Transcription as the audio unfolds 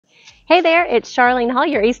Hey there, it's Charlene Hall,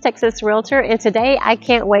 your East Texas Realtor, and today I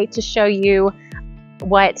can't wait to show you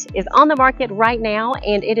what is on the market right now,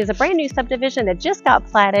 and it is a brand new subdivision that just got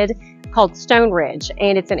platted called Stone Ridge,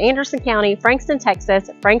 and it's in Anderson County, Frankston, Texas,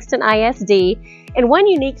 Frankston ISD. And one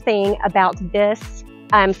unique thing about this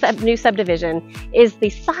new subdivision is the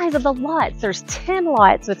size of the lots. There's 10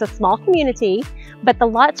 lots, so it's a small community, but the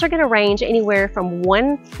lots are going to range anywhere from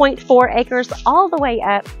 1.4 acres all the way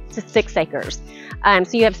up to 6 acres.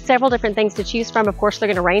 So you have several different things to choose from. Of course, they're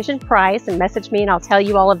going to range in price, and message me and I'll tell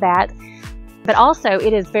you all of that. But also,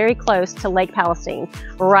 it is very close to Lake Palestine.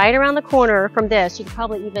 Right around the corner from this, you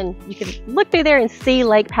could look through there and see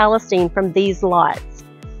Lake Palestine from these lots.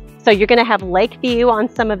 So you're going to have lake view on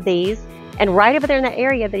some of these. And right over there in that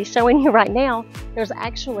area that he's showing you right now, there's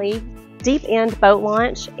actually deep end boat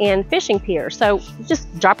launch and fishing pier. So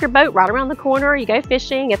just drop your boat right around the corner, you go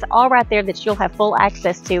fishing. It's all right there that you'll have full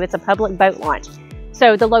access to. It's a public boat launch.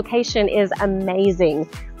 So the location is amazing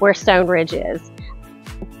where Stone Ridge is.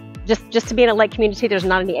 Just to be in a lake community, there's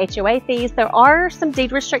not any HOA fees. There are some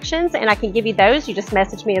deed restrictions, and I can give you those. You just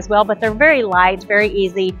message me as well, but they're very light, very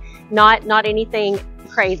easy, not anything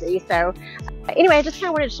crazy. So anyway, I just kind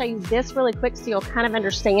of wanted to show you this really quick so you'll kind of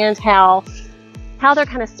understand how they're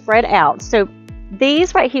kind of spread out. So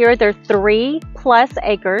these right here, they're 3+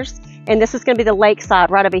 acres, and this is going to be the lake side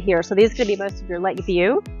right over here. So these are going to be most of your lake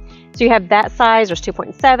view. So you have that size, there's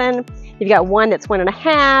 2.7. You've got one that's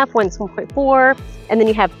 1.5, one that's 1.4, and then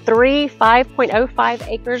you have 3 5.05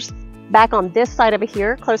 acres back on this side over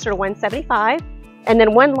here, closer to 175, and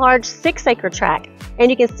then one large 6-acre tract. And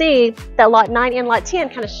you can see that lot 9 and lot 10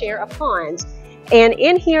 kind of share a pond. And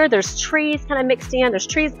in here, there's trees kind of mixed in. There's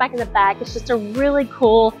trees back in the back. It's just a really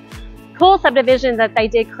cool subdivision that they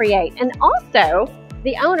did create. And also,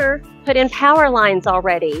 the owner put in power lines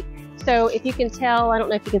already. So if you can tell, I don't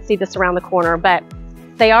know if you can see this around the corner, but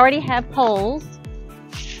they already have poles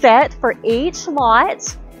set for each lot.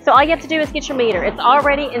 So all you have to do is get your meter. It's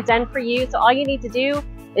already and done for you. So all you need to do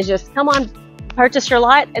is just come on, purchase your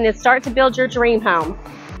lot, and then start to build your dream home.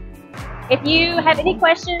 If you have any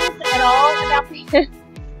questions at all about this,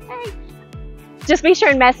 just be sure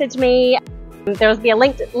and message me. There will be a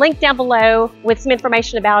link down below with some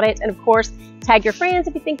information about it. And of course, tag your friends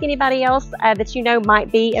if you think anybody else that you know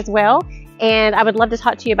might be as well. And I would love to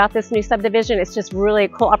talk to you about this new subdivision. It's just really a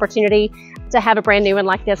cool opportunity to have a brand new one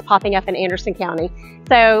like this popping up in Anderson County.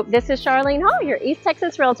 So this is Charlene Hall, your East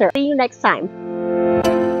Texas Realtor. See you next time.